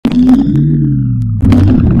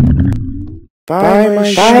Buy my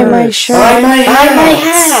shirt. Buy my shirt. Buy my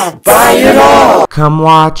hat. Buy it all. Come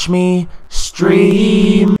watch me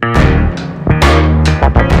stream.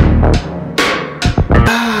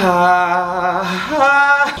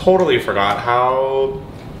 Totally forgot how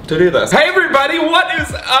to do this. Hey everybody, what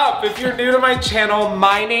is up? If you're new to my channel,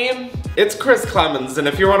 my name, it's Chris Klemens, and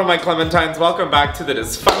if you're one of my Clementines, welcome back to the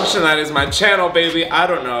dysfunction. That is my channel, baby. I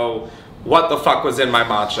don't know what the fuck was in my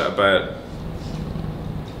matcha, but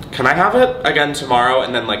can I have it again tomorrow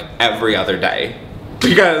and then like every other day?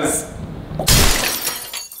 Because,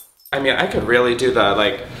 I mean, I could really do the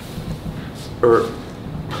like,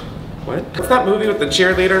 what? What's that movie with the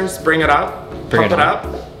cheerleaders? Bring it up? Pump it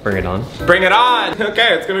up? Bring it on. Bring it on!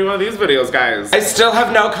 Okay, it's gonna be one of these videos, guys. I still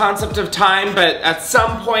have no concept of time, but at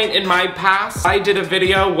some point in my past, I did a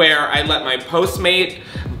video where I let my Postmate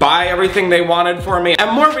buy everything they wanted for me.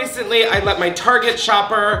 And more recently, I let my Target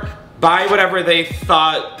shopper buy whatever they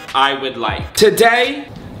thought I would like. Today,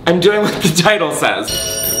 I'm doing what the title says.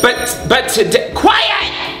 But today,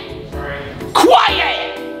 quiet!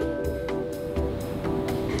 Quiet!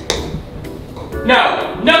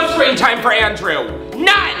 No screen time for Andrew.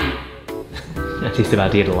 None! At least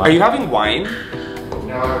about to get a lot. Are you having wine?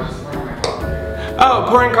 No, I was just pouring my coffee. Oh,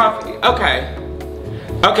 pouring coffee. Okay.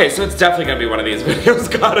 Okay, so it's definitely gonna be one of these videos.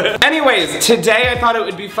 Got it. Anyways, today I thought it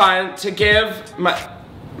would be fun to give my...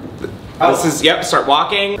 This is, yep, start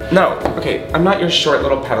walking. No, okay, I'm not your short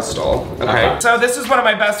little pedestal, okay? So this is one of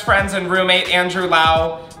my best friends and roommate, Andrew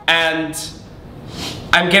Lowe, and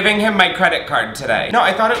I'm giving him my credit card today. No,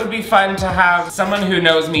 I thought it would be fun to have someone who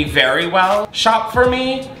knows me very well shop for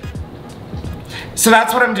me. So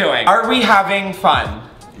that's what I'm doing. Are we having fun?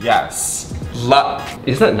 Yes.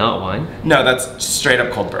 Is that not wine? No, that's straight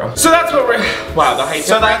up cold brew. So that's what we're, wow, the height.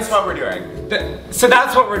 So that's what we're doing. So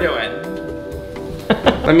that's what we're doing.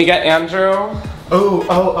 Let me get Andrew.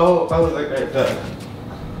 Oh, like the...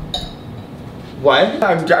 What?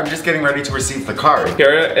 I'm just getting ready to receive the card.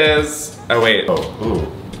 Here it is. Oh wait. Oh,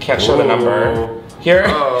 Can't show the number. Here,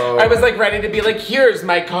 Oh. I was like ready to be like, here's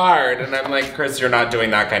my card. And I'm like, Chris, you're not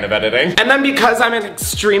doing that kind of editing. And then because I'm an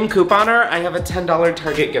extreme couponer, I have a $10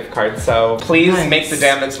 Target gift card. So please make the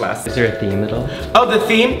damage less. Is there a theme at all? Oh, the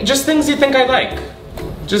theme? Just things you think I like.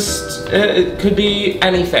 Just, it could be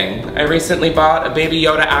anything. I recently bought a Baby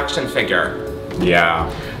Yoda action figure. Yeah.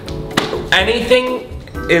 Anything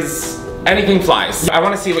flies. I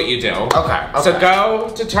want to see what you do. Okay. So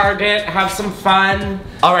go to Target, have some fun.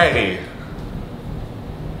 Alrighty.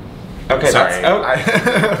 Okay, Sorry.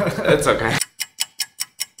 It's okay.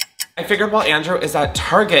 I figured while Andrew is at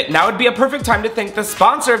Target, now would be a perfect time to thank the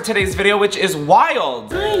sponsor of today's video, which is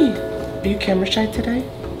Wild. Hi. Are you camera shy today?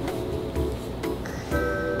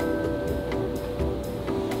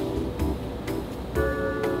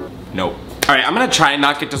 Nope. All right, I'm gonna try and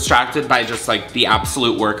not get distracted by just like the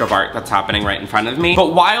absolute work of art that's happening right in front of me.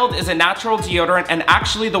 But Wild is a natural deodorant and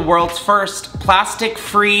actually the world's first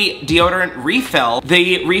plastic-free deodorant refill.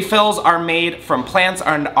 The refills are made from plants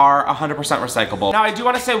and are 100% recyclable. Now I do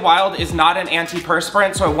wanna say Wild is not an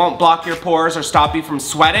antiperspirant, so it won't block your pores or stop you from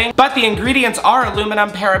sweating, but the ingredients are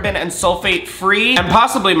aluminum, paraben, and sulfate free. And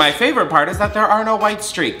possibly my favorite part is that there are no white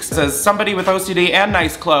streaks. As somebody with OCD and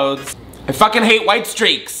nice clothes, I fucking hate white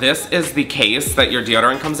streaks. This is the case that your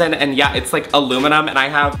deodorant comes in, and yeah, it's like aluminum, and I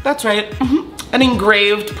have, that's right, an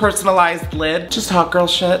engraved, personalized lid. Just hot girl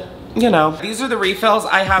shit, you know. These are the refills.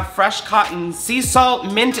 I have fresh cotton sea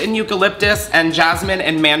salt, mint and eucalyptus, and jasmine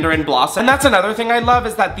and mandarin blossom. And that's another thing I love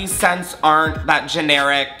is that these scents aren't that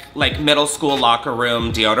generic, like middle school locker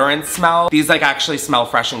room deodorant smell. These like actually smell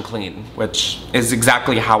fresh and clean, which is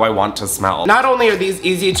exactly how I want to smell. Not only are these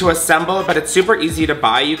easy to assemble, but it's super easy to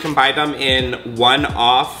buy. You can buy them in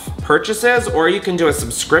one-off purchases, or you can do a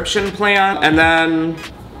subscription plan, and then,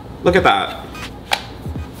 look at that.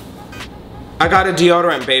 I got a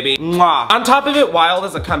deodorant, baby. Mwah. On top of it, Wild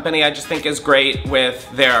as a company I just think is great with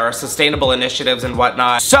their sustainable initiatives and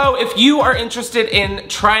whatnot. So if you are interested in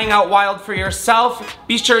trying out Wild for yourself,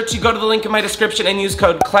 be sure to go to the link in my description and use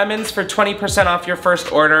code Klemens for 20% off your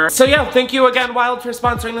first order. So yeah, thank you again, Wild, for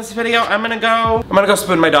sponsoring this video. I'm gonna go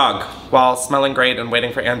spoon my dog while smelling great and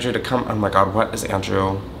waiting for Andrew to come. Oh my God, what is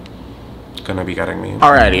Andrew gonna be getting me?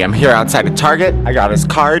 Alrighty, I'm here outside of Target. I got his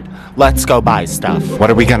card. Let's go buy stuff. What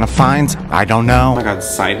are we gonna find? I don't know. Oh my God,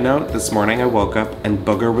 side note, this morning I woke up and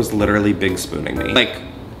Booger was literally big spooning me. Like,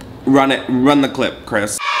 run the clip,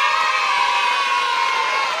 Chris.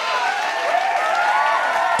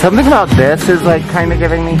 Something about this is like kind of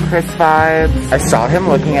giving me Chris vibes. I saw him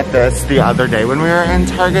looking at this the other day when we were in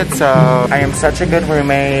Target, so I am such a good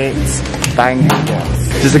roommate buying him gifts.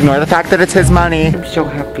 Just ignore the fact that it's his money. I'm so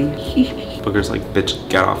happy. Booger's like, bitch,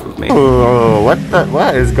 get off of me. Oh,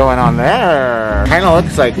 what is going on there? Kinda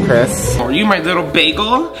looks like Chris. Are you my little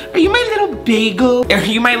bagel? Are you my little bagel? Are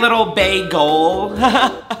you my little bagel?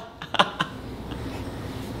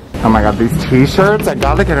 Oh my god, these t-shirts, I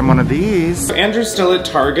gotta get him one of these. So Andrew's still at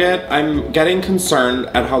Target. I'm getting concerned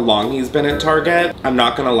at how long he's been at Target. I'm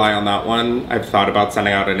not gonna lie on that one. I've thought about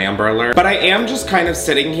sending out an Amber Alert. But I am just kind of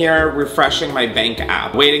sitting here refreshing my bank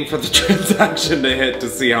app, waiting for the transaction to hit to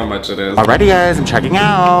see how much it is. Alrighty guys, I'm checking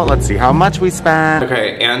out. Let's see how much we spent.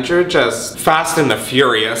 Okay, Andrew just fast and the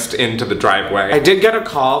furious into the driveway. I did get a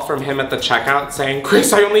call from him at the checkout saying,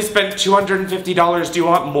 Chris, I only spent $250, do you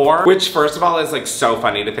want more? Which first of all is like so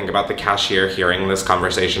funny to think about the cashier hearing this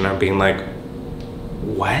conversation and being like,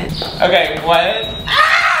 what? Okay, what?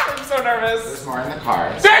 Ah! I'm so nervous. There's more in the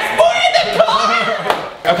car. There's more in the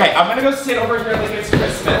car! Okay, I'm gonna go sit over here like it's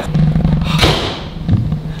Christmas.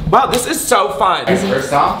 Wow, this is so fun.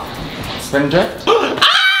 First off, Spindrift.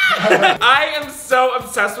 I am so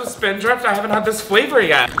obsessed with Spindrift. I haven't had this flavor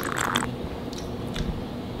yet.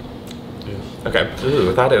 Okay,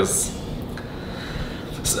 ooh, that is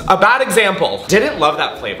a bad example. Didn't love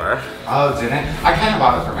that flavor. Oh, didn't? I kind of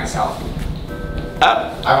bought it for myself.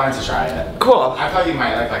 I wanted to try it. Cool. I thought you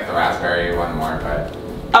might like the raspberry one more, but...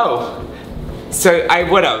 Oh, so I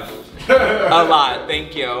would have. A lot,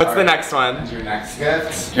 thank you. What's the next one? And your next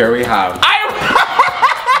gift? Here we have...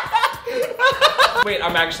 Wait,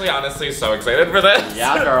 I'm actually honestly so excited for this.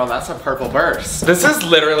 Yeah, girl, that's a purple burst. This is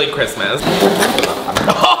literally Christmas. Andrew!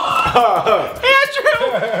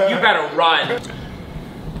 You better run. I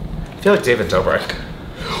feel like David Dobrik.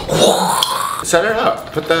 Set it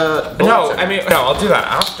up. Put the... No, I mean, no, I'll do that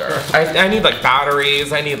after. I need like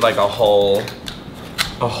batteries. I need like a hole.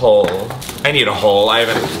 I need a hole. I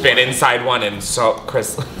haven't been inside one in so...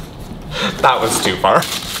 Chris, that was too far.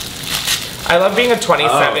 I love being a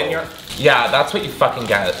 27-year... Yeah, that's what you fucking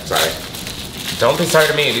get. Sorry. Don't be sorry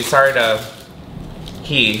to me, be sorry to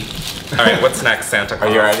he. All right, what's next, Santa Claus?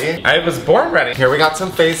 Are you ready? I was born ready. Here we got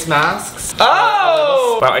some face masks.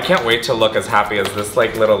 Oh! Wow, I can't wait to look as happy as this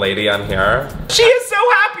like little lady on here. She is so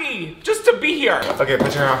happy just to be here. Okay,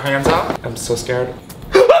 put your hands up. I'm so scared.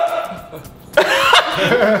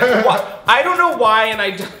 What? I don't know why, and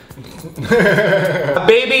a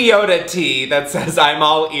Baby Yoda tee that says I'm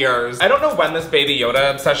all ears. I don't know when this Baby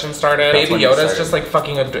Yoda obsession started. That's Baby Yoda's just like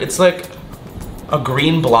fucking it's like a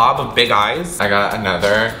green blob of big eyes. I got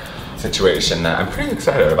another situation that I'm pretty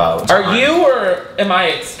excited about. Are you or am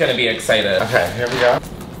I gonna be excited? Okay, here we go.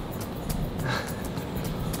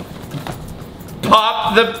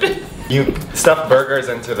 Pop the You stuff burgers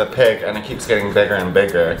into the pig and it keeps getting bigger and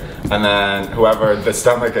bigger. And then whoever the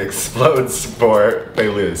stomach explodes for, they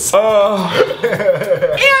lose. Oh.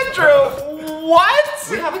 Andrew, what?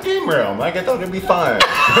 We have a game room. Like, I thought it'd be fun.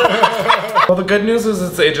 Well, the good news is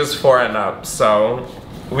it's ages 4 and up, so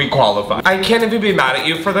we qualify. I can't even be mad at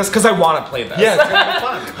you for this because I want to play this. Yeah, it's gonna be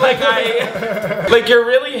fun. like you're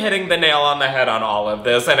really hitting the nail on the head on all of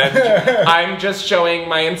this, and I'm just showing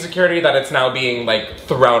my insecurity that it's now being like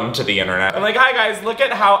thrown to the internet. I'm like, hi guys, look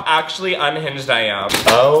at how actually unhinged I am.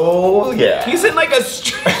 Oh yeah. He's in like a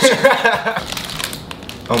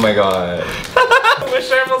Oh my god. I wish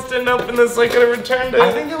I almost didn't open this so I could have returned it.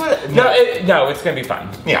 I think it would. No, it's gonna be fun.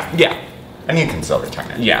 Yeah. Yeah. And you can still return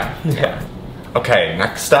it. Yeah. Yeah. Okay,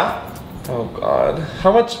 next up. Oh god.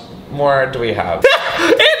 How much more do we have?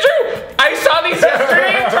 Andrew! I saw these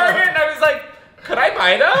yesterday at Target and I was like, could I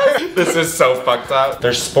buy those? This is so fucked up.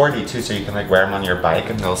 They're sporty too, so you can like wear them on your bike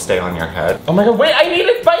and they'll stay on your head. Oh my god, wait, I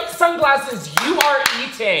needed bike sunglasses. You are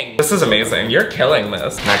eating. This is amazing. You're killing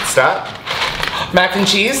this. Next up. Mac and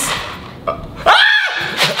cheese.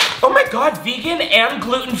 Ah! Oh my god, vegan and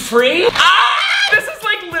gluten-free? Ah! This is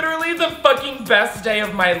like literally the fucking best day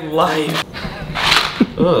of my life.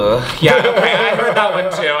 Ugh. Yeah, okay, I heard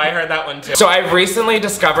that one too. So I've recently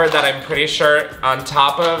discovered that I'm pretty sure on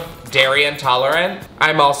top of dairy intolerant,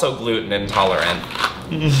 I'm also gluten intolerant.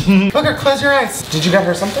 Booger, close your eyes. Did you get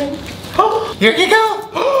her something? Here you go.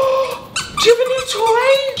 Do you have a new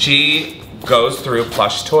toy? She goes through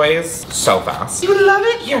plush toys so fast. You love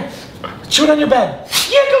it? Here, chew it on your bed.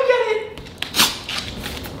 Yeah, go get it.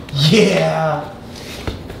 Yeah.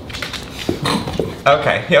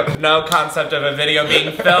 Okay, yep. No concept of a video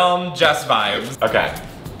being filmed, just vibes. Okay.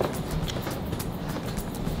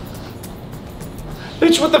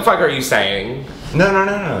 Bitch, what the fuck are you saying?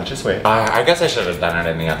 No, just wait. I guess I should have done it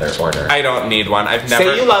in the other order. I don't need one, I've never-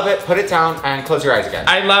 Say you love it, put it down, and close your eyes again.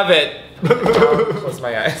 I love it. Oh, close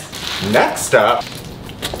my eyes. Next up.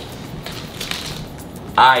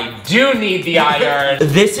 I do need the iron.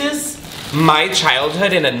 This is My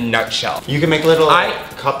childhood in a nutshell. You can make little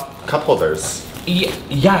cup holders.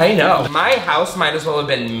 Yeah, I know. My house might as well have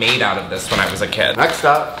been made out of this when I was a kid. Next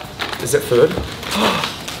up, is it food?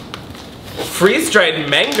 Freeze-dried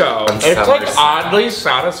mango. It's like oddly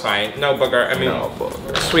satisfying. No, booger. I mean, No,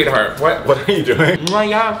 booger. Sweetheart, what? What are you doing? Oh,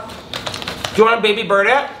 yeah. Do you want to baby bird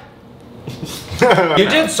it? You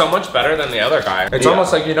did so much better than the other guy. It's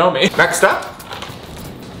almost like you know me. Next up.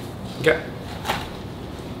 Okay.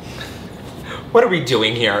 What are we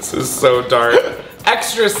doing here? This is so dark.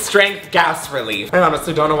 Extra strength gas relief. I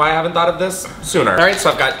honestly don't know why I haven't thought of this sooner. All right, so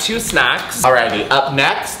I've got 2 snacks. Alrighty, up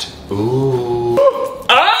next. Ooh.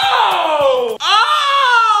 Oh!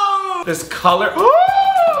 Oh! This color.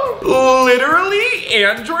 Ooh! Literally,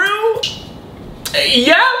 Andrew?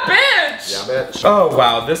 Yeah, bitch! Yeah, bitch. Oh,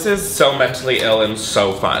 wow. This is so mentally ill and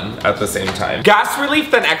so fun at the same time. Gas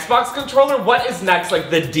relief, then Xbox controller? What is next? Like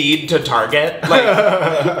the deed to Target?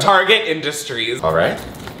 Like Target Industries. All right.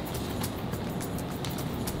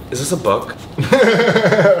 Is this a book?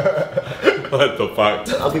 What the fuck?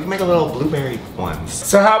 We can make a little blueberry ones.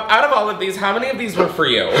 So out of all of these, how many of these were for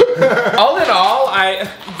you? All in all, I'm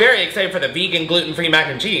very excited for the vegan gluten-free mac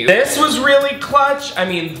and cheese. This was really clutch. I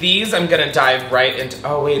mean, these I'm gonna dive right into.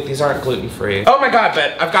 Oh wait, these aren't gluten-free. Oh my God,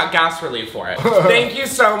 but I've got gas relief for it. Thank you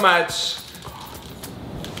so much.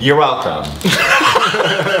 You're welcome.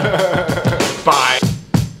 Bye.